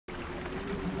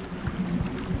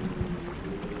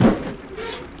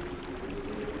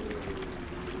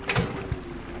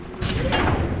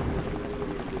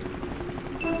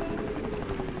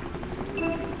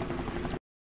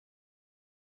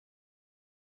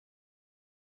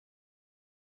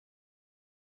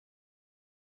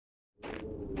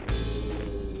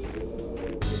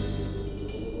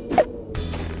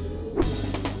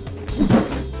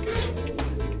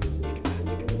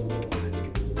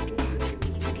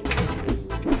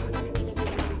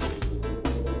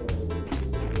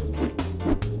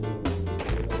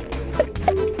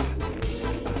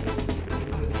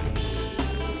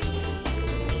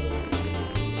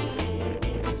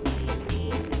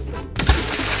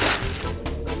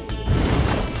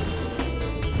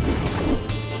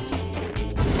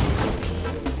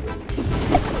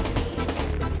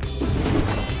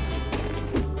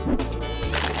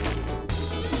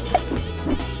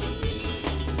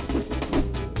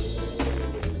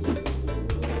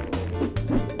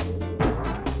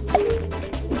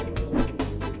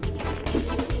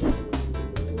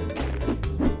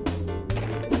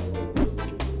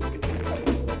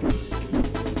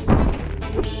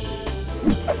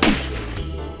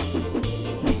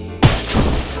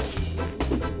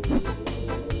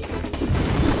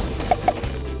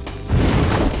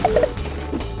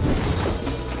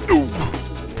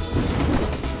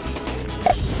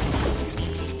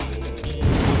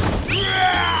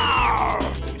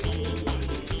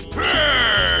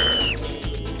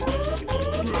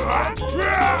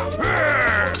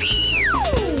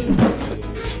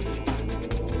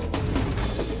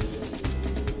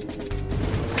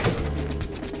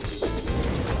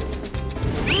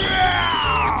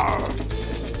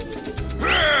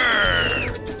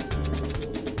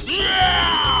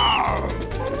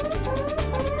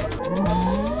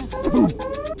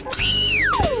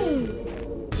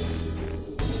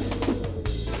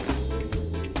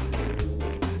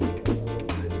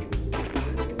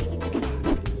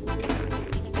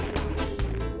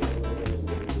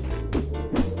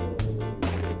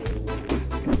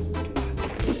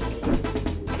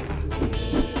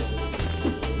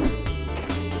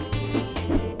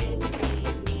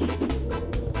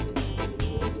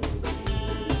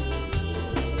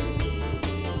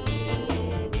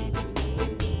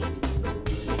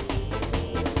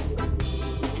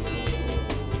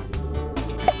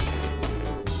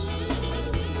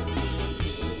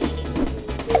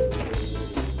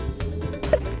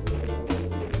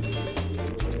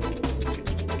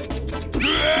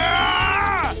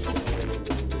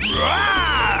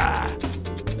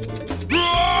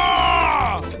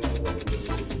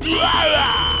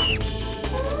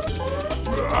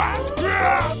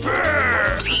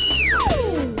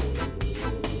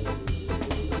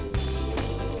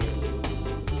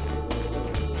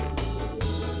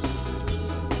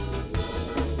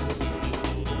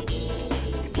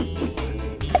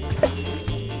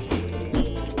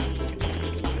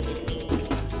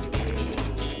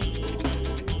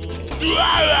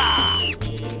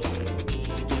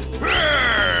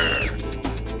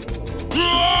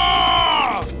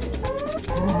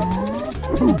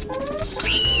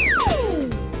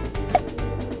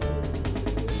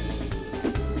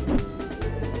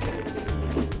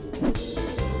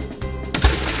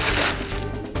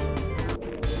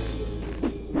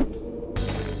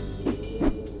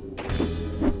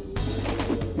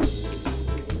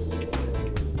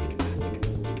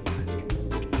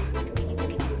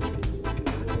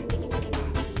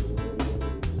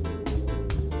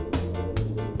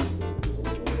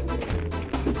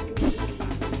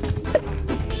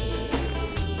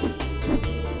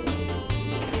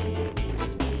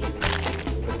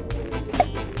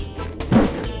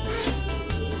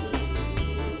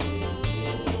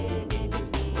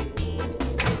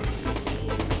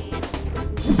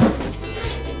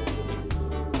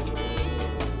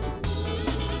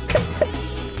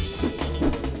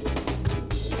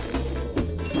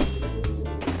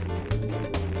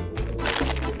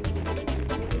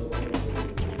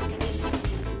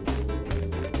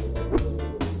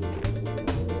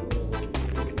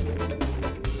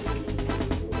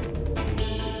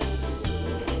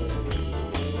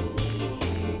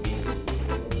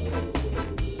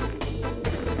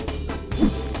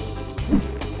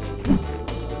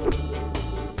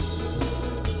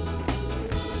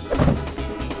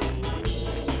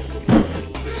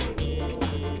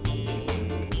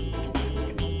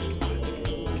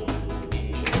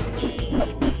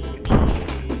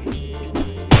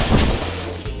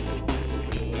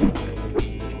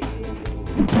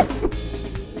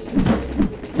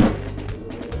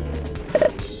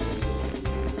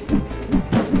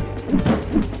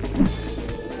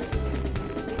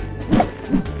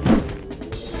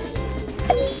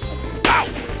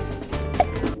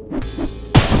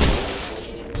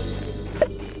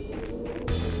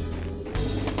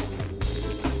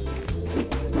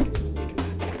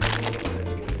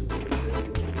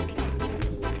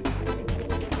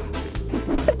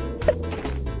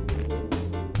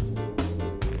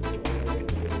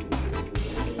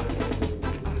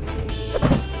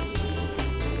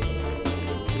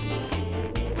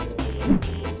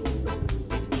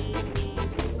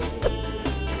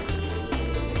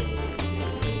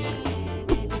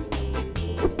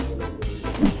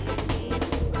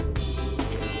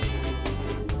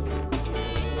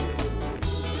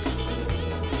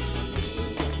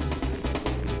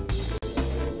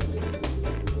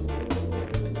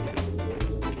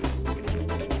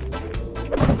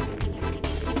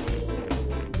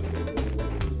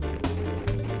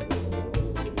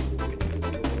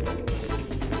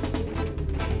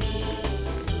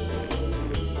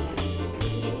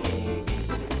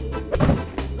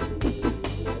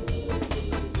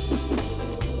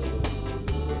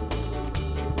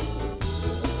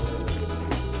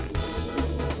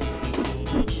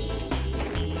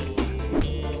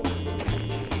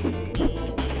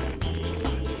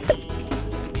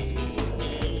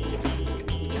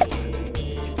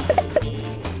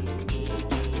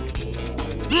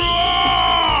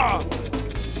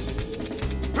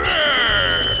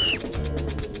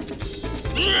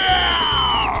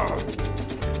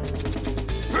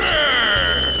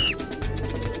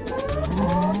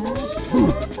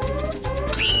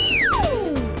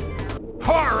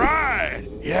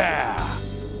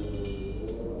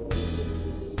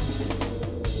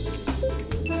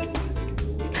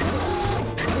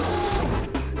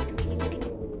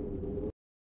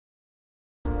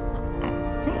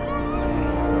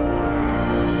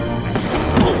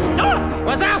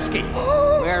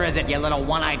Where is it, you little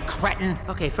one-eyed cretin?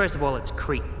 Okay, first of all, it's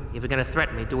Crete. If you're gonna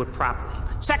threaten me, do it properly.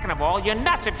 Second of all, you're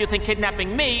nuts if you think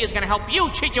kidnapping me is gonna help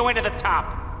you cheat your way to the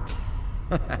top.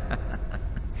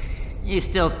 You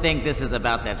still think this is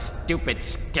about that stupid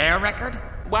scare record?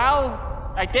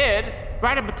 Well, I did.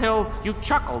 Right up until you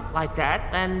chuckled like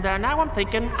that, and now I'm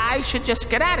thinking I should just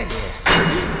get out of here.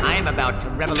 I am about to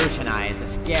revolutionize the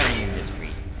scaring industry.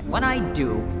 And when I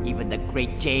do, even the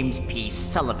great James P.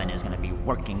 Sullivan is gonna be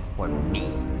working for me.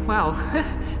 Well,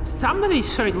 somebody's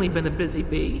certainly been a busy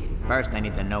bee. First, I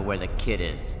need to know where the kid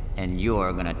is. And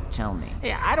you're gonna tell me.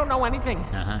 Yeah, I don't know anything.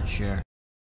 Uh-huh, sure.